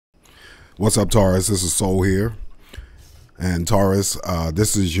What's up, Taurus? This is Soul here, and Taurus,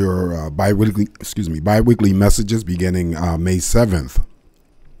 this is your biweekly messages beginning May 7th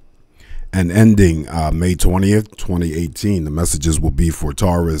and ending May 20th, 2018. The messages will be for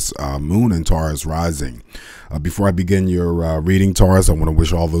Taurus Moon and Taurus Rising. Before I begin your reading, Taurus, I want to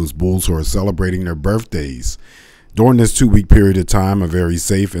wish all those bulls who are celebrating their birthdays during this 2-week period of time a very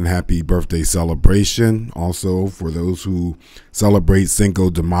safe and happy birthday celebration. Also, for those who celebrate Cinco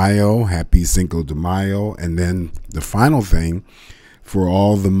de Mayo, happy Cinco de Mayo. And then the final thing, for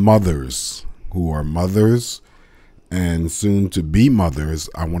all the mothers who are mothers and soon to be mothers,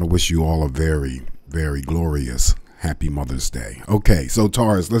 I want to wish you all a very, very glorious happy Mother's Day. Okay, so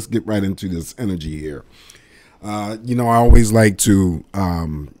Taurus, let's get right into this energy here. I always like to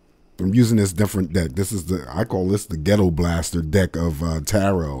I'm using this different deck. I call this the Ghetto Blaster deck of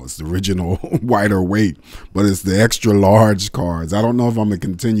tarot. It's the original Waite or Waite, but it's the extra large cards. I don't know if I'm going to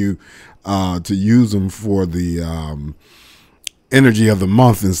continue to use them for the energy of the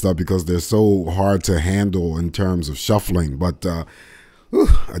month and stuff because they're so hard to handle in terms of shuffling. But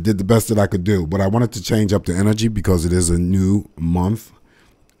I did the best that I could do. But I wanted to change up the energy because it is a new month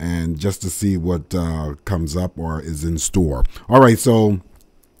and just to see what comes up or is in store. All right, so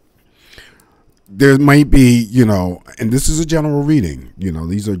there might be, and this is a general reading,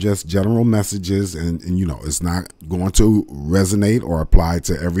 these are just general messages and it's not going to resonate or apply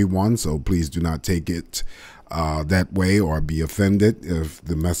to everyone. So please do not take it that way or be offended if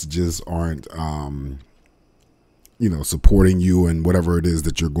the messages aren't, supporting you and whatever it is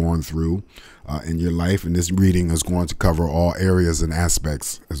that you're going through in your life. And this reading is going to cover all areas and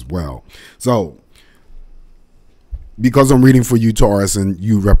aspects as well. So, because I'm reading for you, Taurus, and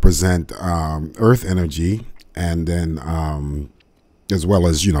you represent Earth energy, and then as well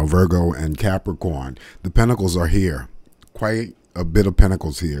as, Virgo and Capricorn, the Pentacles are here. Quite a bit of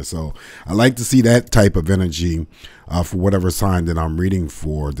Pentacles here. So I like to see that type of energy for whatever sign that I'm reading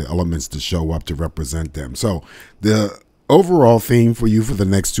for, the elements to show up to represent them. So the overall theme for you for the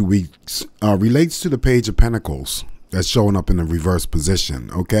next 2 weeks relates to the Page of Pentacles that's showing up in the reverse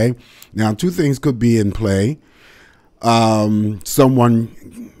position. Okay. Now, two things could be in play.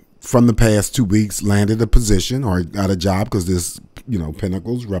 Someone from the past 2 weeks landed a position or got a job because this,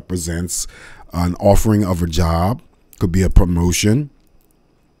 Pentacles represents an offering of a job. Could be a promotion.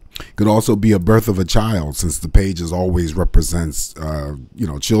 Could also be a birth of a child, since the pages always represents,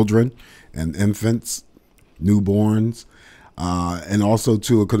 children and infants, newborns. And also,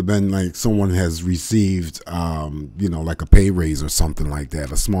 too, it could have been like someone has received, like a pay raise or something like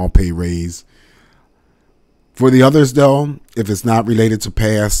that, a small pay raise. For the others, though, if it's not related to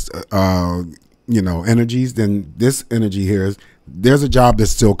past, energies, then this energy here is there's a job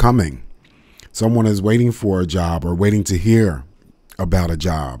that's still coming. Someone is waiting for a job or waiting to hear about a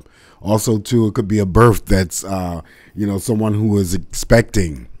job. Also, too, it could be a birth that's, someone who is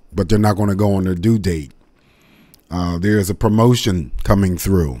expecting, but they're not going to go on their due date. There's a promotion coming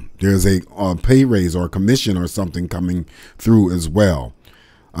through. There's a pay raise or a commission or something coming through as well.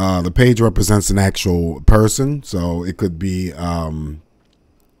 The page represents an actual person, so it could be, that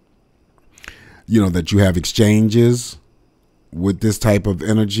you have exchanges with this type of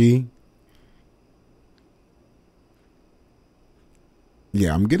energy.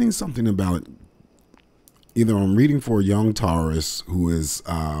 Yeah, I'm getting something about either I'm reading for a young Taurus who is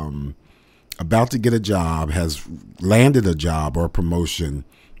about to get a job, has landed a job or a promotion,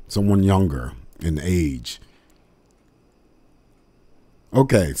 someone younger in age.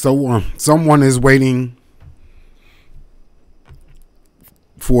 Okay, so someone is waiting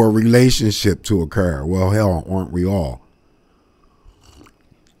for a relationship to occur. Well, hell, aren't we all?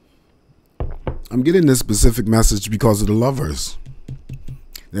 I'm getting this specific message because of the Lovers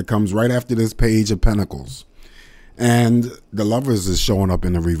that comes right after this Page of Pentacles. And the Lovers is showing up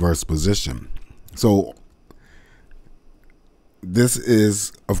in a reverse position. So this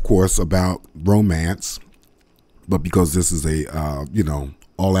is, of course, about romance. But because this is a,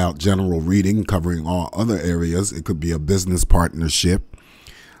 all-out general reading covering all other areas, it could be a business partnership.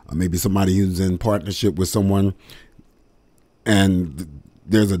 Maybe somebody who's in partnership with someone and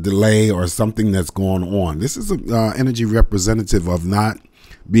there's a delay or something that's going on. This is an energy representative of not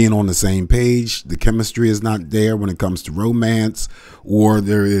being on the same page. The chemistry is not there when it comes to romance, or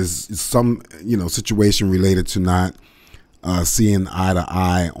there is some, situation related to not seeing eye to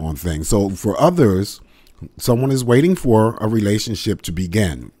eye on things. So for others, someone is waiting for a relationship to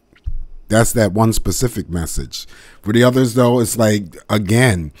begin. That's that one specific message. For the others, though, it's like,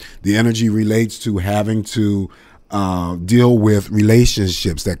 again, the energy relates to having to deal with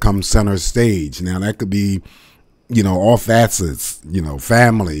relationships that come center stage. Now, that could be, all facets,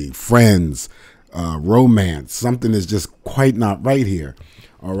 family, friends, romance. Something is just quite not right here.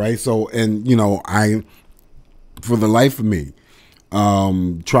 All right. So, and, for the life of me,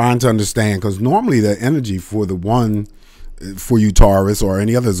 trying to understand, because normally the energy for for you, Taurus, or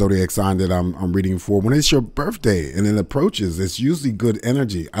any other zodiac sign that I'm reading for, when it's your birthday and it approaches, it's usually good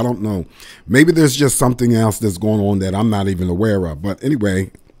energy. I don't know. Maybe there's just something else that's going on that I'm not even aware of. But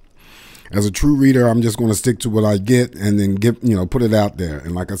anyway, as a true reader, I'm just going to stick to what I get and then put it out there.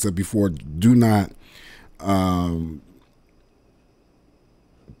 And like I said before, do not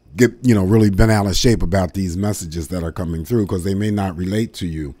get really bent out of shape about these messages that are coming through, because they may not relate to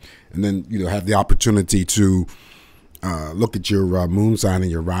you. And then have the opportunity to look at your moon sign and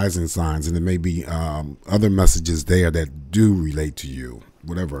your rising signs, and there may be other messages there that do relate to you,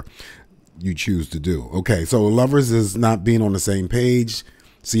 whatever you choose to do. Okay, so lovers is not being on the same page,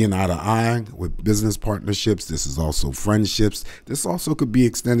 seeing eye to eye with business partnerships. This is also friendships. This also could be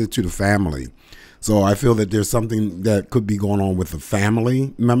extended to the family. So I feel that there's something that could be going on with a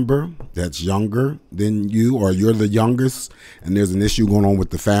family member that's younger than you, or you're the youngest, and there's an issue going on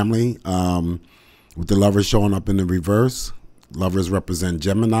with the family. With the lovers showing up in the reverse. Lovers represent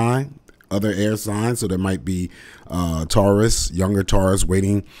Gemini, other air signs. So there might be Taurus, younger Taurus,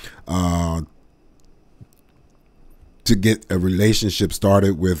 waiting to get a relationship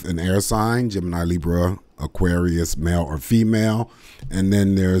started with an air sign, Gemini, Libra, Aquarius, male or female. And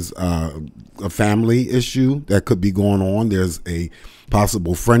then there's a family issue that could be going on. There's a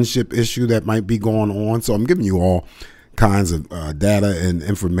possible friendship issue that might be going on. So I'm giving you all kinds of data and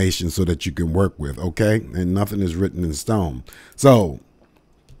information so that you can work with, okay? And nothing is written in stone. So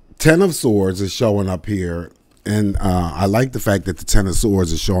 10 of Swords is showing up here, and I like the fact that the 10 of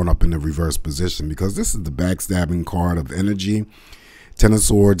Swords is showing up in the reverse position, because this is the backstabbing card of energy. 10 of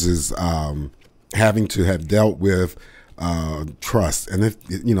Swords is having to have dealt with trust, and if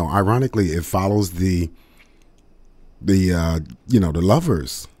ironically, it follows the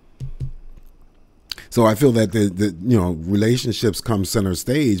lovers. So I feel that the relationships come center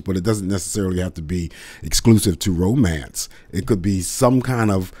stage, but it doesn't necessarily have to be exclusive to romance. It could be some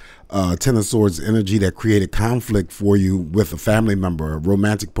kind of 10 of Swords energy that created conflict for you with a family member, a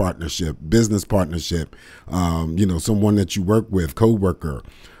romantic partnership, business partnership, someone that you work with, co-worker.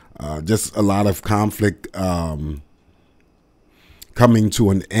 Just a lot of conflict coming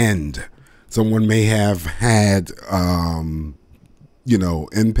to an end. Someone may have had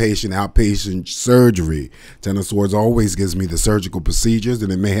inpatient, outpatient surgery. 10 of Swords always gives me the surgical procedures,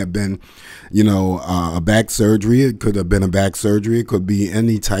 and it may have been, a back surgery. It could have been a back surgery. It could be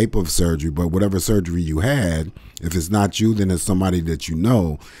any type of surgery, but whatever surgery you had, if it's not you, then it's somebody that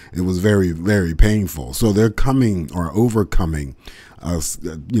it was very, very painful. So they're coming or overcoming,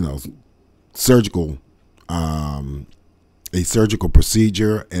 surgical, a surgical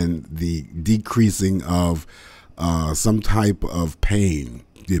procedure, and the decreasing of some type of pain.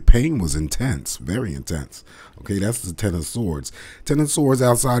 The pain was intense, very intense. Okay, that's the 10 of Swords. 10 of Swords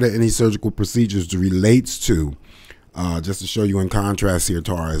outside of any surgical procedures relates to, just to show you in contrast here,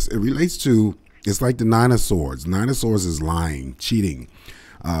 Taurus, it relates to, it's like the 9 of Swords. 9 of Swords is lying, cheating,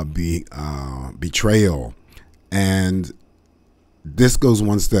 betrayal. And this goes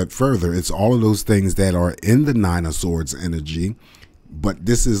one step further. It's all of those things that are in the 9 of Swords energy, but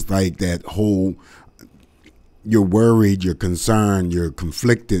this is like that whole, you're worried, you're concerned, you're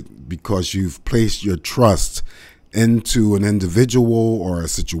conflicted because you've placed your trust into an individual or a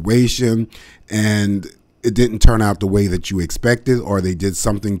situation, and it didn't turn out the way that you expected, or they did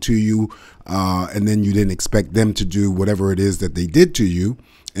something to you, and then you didn't expect them to do whatever it is that they did to you.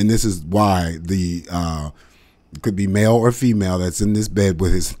 And this is why it could be male or female that's in this bed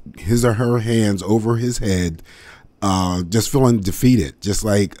with his or her hands over his head, just feeling defeated, just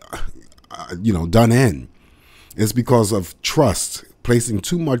like, done in. It's because of trust, placing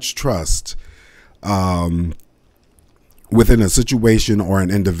too much trust within a situation or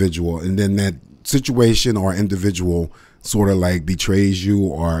an individual, and then that situation or individual sort of like betrays you,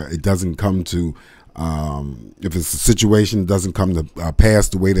 or it doesn't come to, if it's a situation, it doesn't come to pass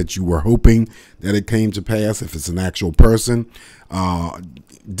the way that you were hoping that it came to pass. If it's an actual person,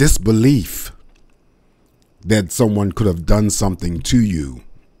 disbelief that someone could have done something to you.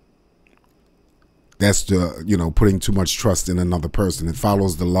 That's the, putting too much trust in another person. It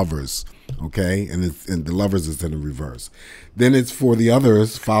follows the lovers, okay? And the lovers is in the reverse. Then it's for the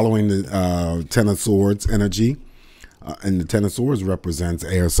others following the 10 of Swords energy. And the Ten of Swords represents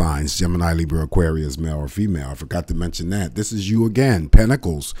air signs, Gemini, Libra, Aquarius, male or female. I forgot to mention that. This is you again,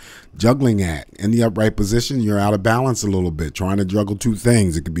 Pentacles, juggling act. In the upright position, you're out of balance a little bit, trying to juggle two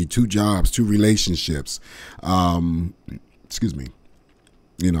things. It could be two jobs, two relationships. Excuse me.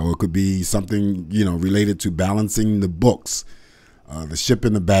 You know, it could be something, you know, related to balancing the books. The ship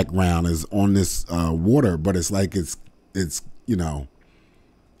in the background is on this water, but it's like it's you know,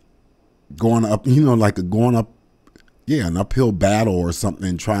 going up, you know, like going up, yeah, an uphill battle or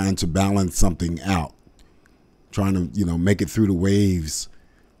something, trying to balance something out, trying to, you know, make it through the waves.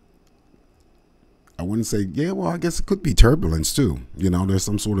 I wouldn't say, yeah, well, I guess it could be turbulence too. You know, there's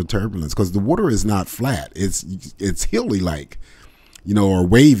some sort of turbulence because the water is not flat. It's hilly like, you know, or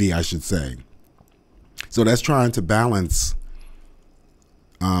wavy, I should say. So that's trying to balance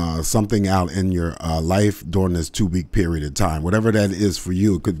something out in your life during this 2-week period of time. Whatever that is for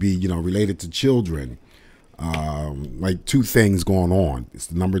you, it could be, you know, related to children. Like two things going on. It's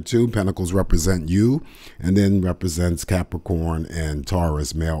the number 2. Pentacles represent you, and then represents Capricorn and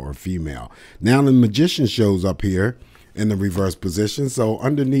Taurus, male or female. Now the Magician shows up here in the reverse position. So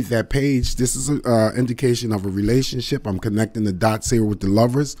underneath that page, this is an indication of a relationship. I'm connecting the dots here with the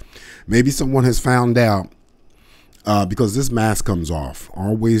Lovers. Maybe someone has found out, because this mask comes off.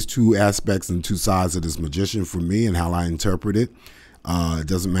 Always two aspects and two sides of this Magician for me and how I interpret it. It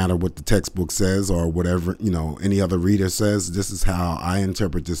doesn't matter what the textbook says or whatever, you know, any other reader says. This is how I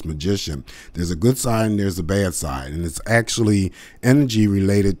interpret this Magician. There's a good side and there's a bad side. And it's actually energy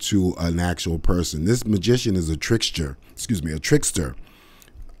related to an actual person. This Magician is a trickster,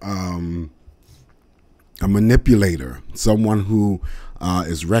 a manipulator, someone who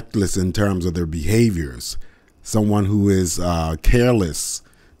is reckless in terms of their behaviors, someone who is careless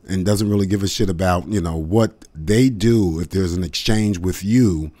and doesn't really give a shit about, you know, what they do if there's an exchange with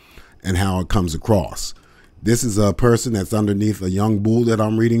you and how it comes across. This is a person that's underneath a young bull that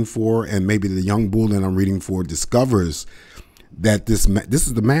I'm reading for, and maybe the young bull that I'm reading for discovers that this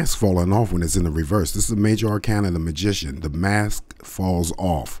is the mask falling off when it's in the reverse. This is a major arcana, the Magician. The mask falls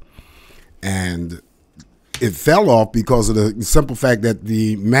off. And it fell off because of the simple fact that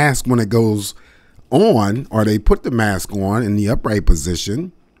the mask, when it goes on, or they put the mask on in the upright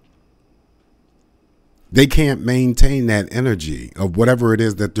position, they can't maintain that energy of whatever it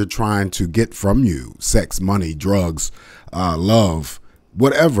is that they're trying to get from you. Sex, money, drugs, love,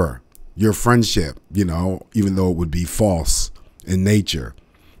 whatever, your friendship, you know, even though it would be false in nature.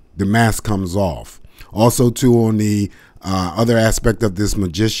 The mask comes off. Also, too, on the other aspect of this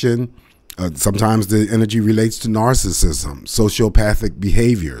Magician, sometimes the energy relates to narcissism, sociopathic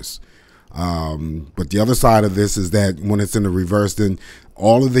behaviors. But the other side of this is that when it's in the reverse, then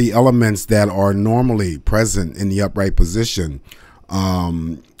all of the elements that are normally present in the upright position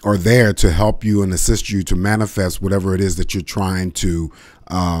are there to help you and assist you to manifest whatever it is that you're trying to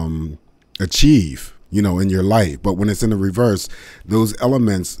achieve, you know, in your life. But when it's in the reverse, those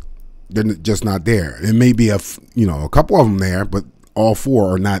elements, they're just not there. It may be a couple of them there, but all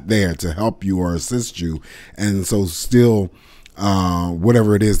 4 are not there to help you or assist you. And so still,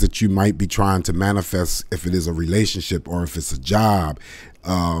 whatever it is that you might be trying to manifest, if it is a relationship or if it's a job,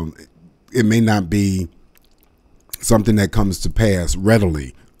 it may not be something that comes to pass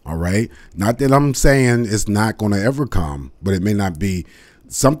readily. All right. Not that I'm saying it's not going to ever come, but it may not be.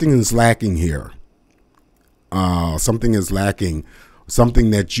 Something is lacking here. Something is lacking,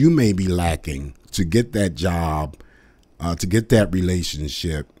 something that you may be lacking to get that job, to get that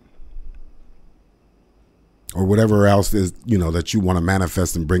relationship, or whatever else is, you know, that you want to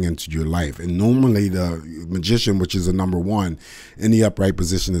manifest and bring into your life. And normally the Magician, which is a number 1 in the upright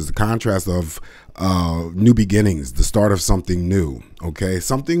position, is the contrast of new beginnings, the start of something new. Okay,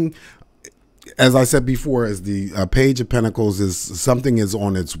 something, as I said before, as the Page of Pentacles, is something is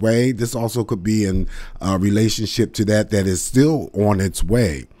on its way. This also could be in relationship to that is still on its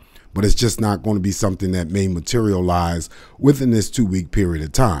way, but it's just not going to be something that may materialize within this 2-week period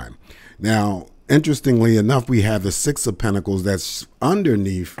of time. Now, interestingly enough, we have the 6 of Pentacles that's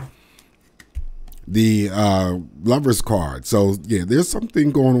underneath the Lover's card. So, yeah, there's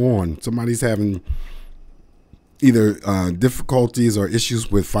something going on. Somebody's having either difficulties or issues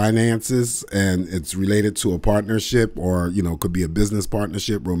with finances, and it's related to a partnership, or, you know, could be a business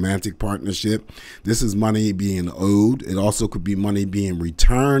partnership, romantic partnership. This is money being owed. It also could be money being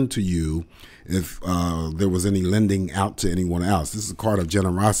returned to you if there was any lending out to anyone else. This is a card of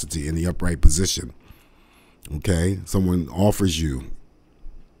generosity in the upright position. Okay, someone offers you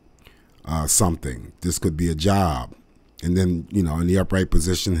something. This could be a job, and then, you know, in the upright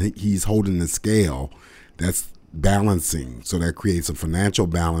position, he's holding the scale. That's balancing. So that creates a financial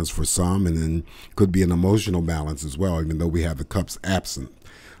balance for some, and then could be an emotional balance as well, even though we have the cups absent.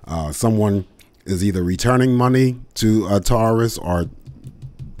 Someone is either returning money to a Taurus, or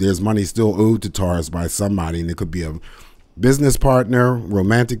there's money still owed to Taurus by somebody, and it could be a business partner,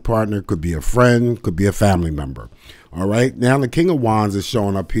 romantic partner, could be a friend, could be a family member. All right. Now the King of Wands is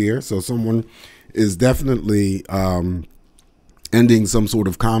showing up here. So someone is definitely ending some sort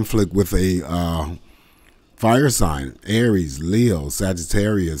of conflict with a fire sign: Aries, Leo,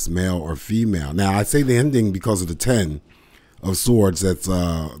 Sagittarius, male or female. Now I say the ending because of the 10 of Swords that's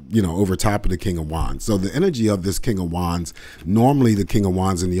over top of the King of Wands. So the energy of this King of Wands, normally the King of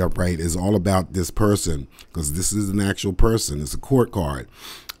Wands in the upright is all about this person, because this is an actual person. It's a court card.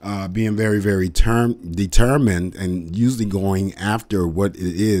 Being very, very determined, and usually going after what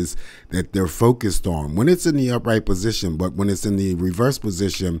it is that they're focused on when it's in the upright position. But when it's in the reverse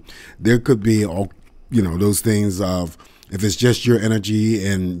position, there could be those things of, if it's just your energy,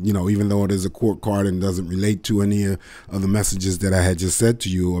 and, even though it is a court card and doesn't relate to any of the messages that I had just said to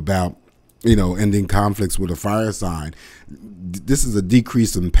you about, ending conflicts with a fire sign, this is a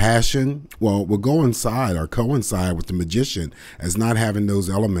decrease in passion. Well, we'll go inside or coincide with the Magician as not having those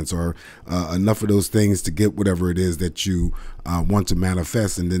elements or enough of those things to get whatever it is that you want to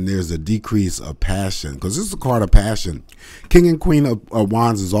manifest. And then there's a decrease of passion, because this is a card of passion. King and Queen of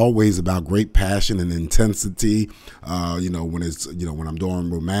Wands is always about great passion and intensity. When I'm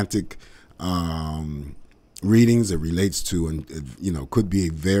doing romantic readings, it relates to, and could be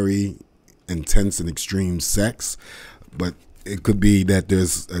a very intense and extreme sex, but it could be that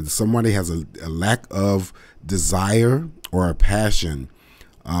there's somebody has a lack of desire or a passion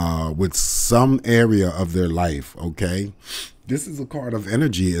with some area of their life. Okay, this is a card of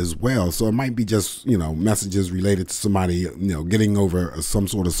energy as well, so it might be just messages related to somebody getting over some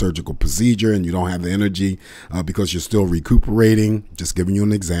sort of surgical procedure, and you don't have the energy because you're still recuperating. Just giving you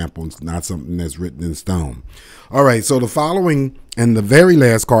an example. It's not something that's written in stone. All right, so the following and the very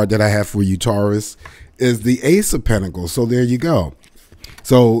last card that I have for you, Taurus, is the Ace of Pentacles. So there you go.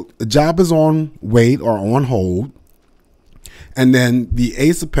 So the job is on wait or on hold. And then the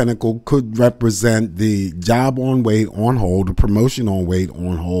Ace of Pentacles could represent the job on wait, on hold, the promotion on wait,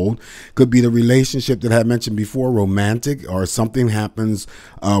 on hold. Could be the relationship that I mentioned before, romantic, or something happens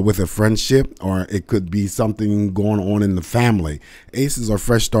with a friendship, or it could be something going on in the family. Aces are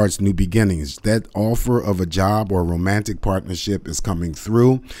fresh starts, new beginnings. That offer of a job or a romantic partnership is coming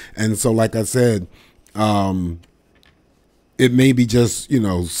through. And so, like I said, it may be just,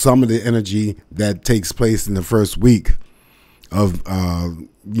 some of the energy that takes place in the first week of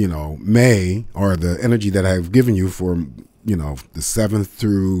May, or the energy that I've given you for the 7th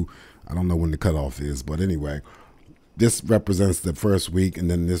through, I don't know when the cutoff is, but anyway, this represents the first week, and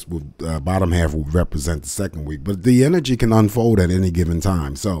then this will bottom half will represent the second week. But the energy can unfold at any given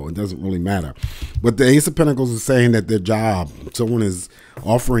time, so it doesn't really matter. But the Ace of Pentacles is saying that their job, someone is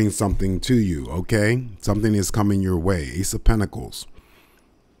offering something to you. Okay, something is coming your way. Ace of Pentacles.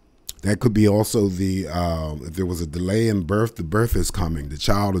 That could be also the, if there was a delay in birth, the birth is coming. The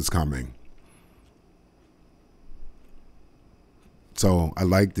child is coming. So I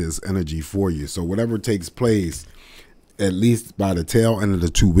like this energy for you. So whatever takes place, at least by the tail end of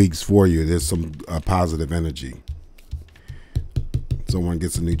the 2 weeks for you, there's some positive energy. Someone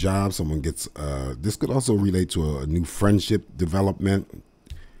gets a new job. Someone gets, this could also relate to a new friendship development,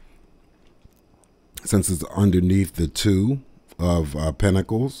 since it's underneath the 2 of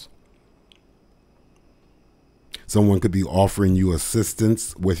Pentacles. Someone could be offering you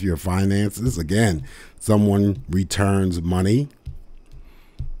assistance with your finances. Again, someone returns money.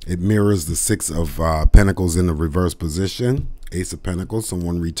 It mirrors the 6 of Pentacles in the reverse position. Ace of Pentacles,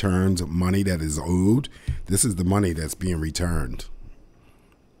 someone returns money that is owed. This is the money that's being returned.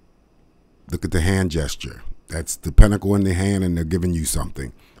 Look at the hand gesture. That's the pentacle in the hand, and they're giving you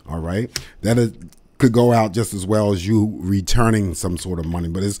something. All right. That is, could go out just as well as you returning some sort of money.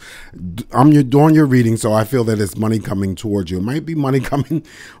 But I'm doing your reading, so I feel that it's money coming towards you. It might be money coming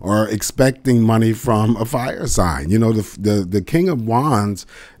or expecting money from a fire sign. The King of Wands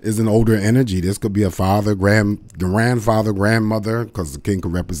is an older energy. This could be a father, grandfather, grandmother, because the king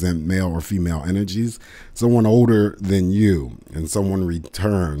could represent male or female energies. Someone older than you, and someone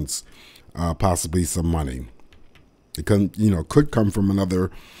returns possibly some money. It could come from another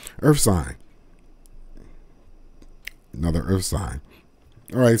earth sign. Another earth sign.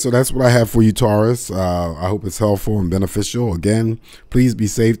 All right, so that's what I have for you, Taurus. I hope it's helpful and beneficial. Again, please be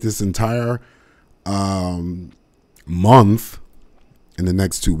safe this entire month, in the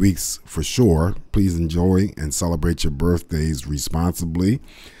next 2 weeks for sure. Please enjoy and celebrate your birthdays responsibly.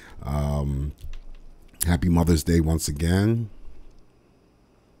 Happy Mother's Day once again.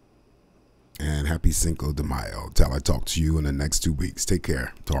 And happy Cinco de Mayo. Till I talk to you in the next 2 weeks. Take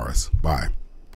care, Taurus. Bye.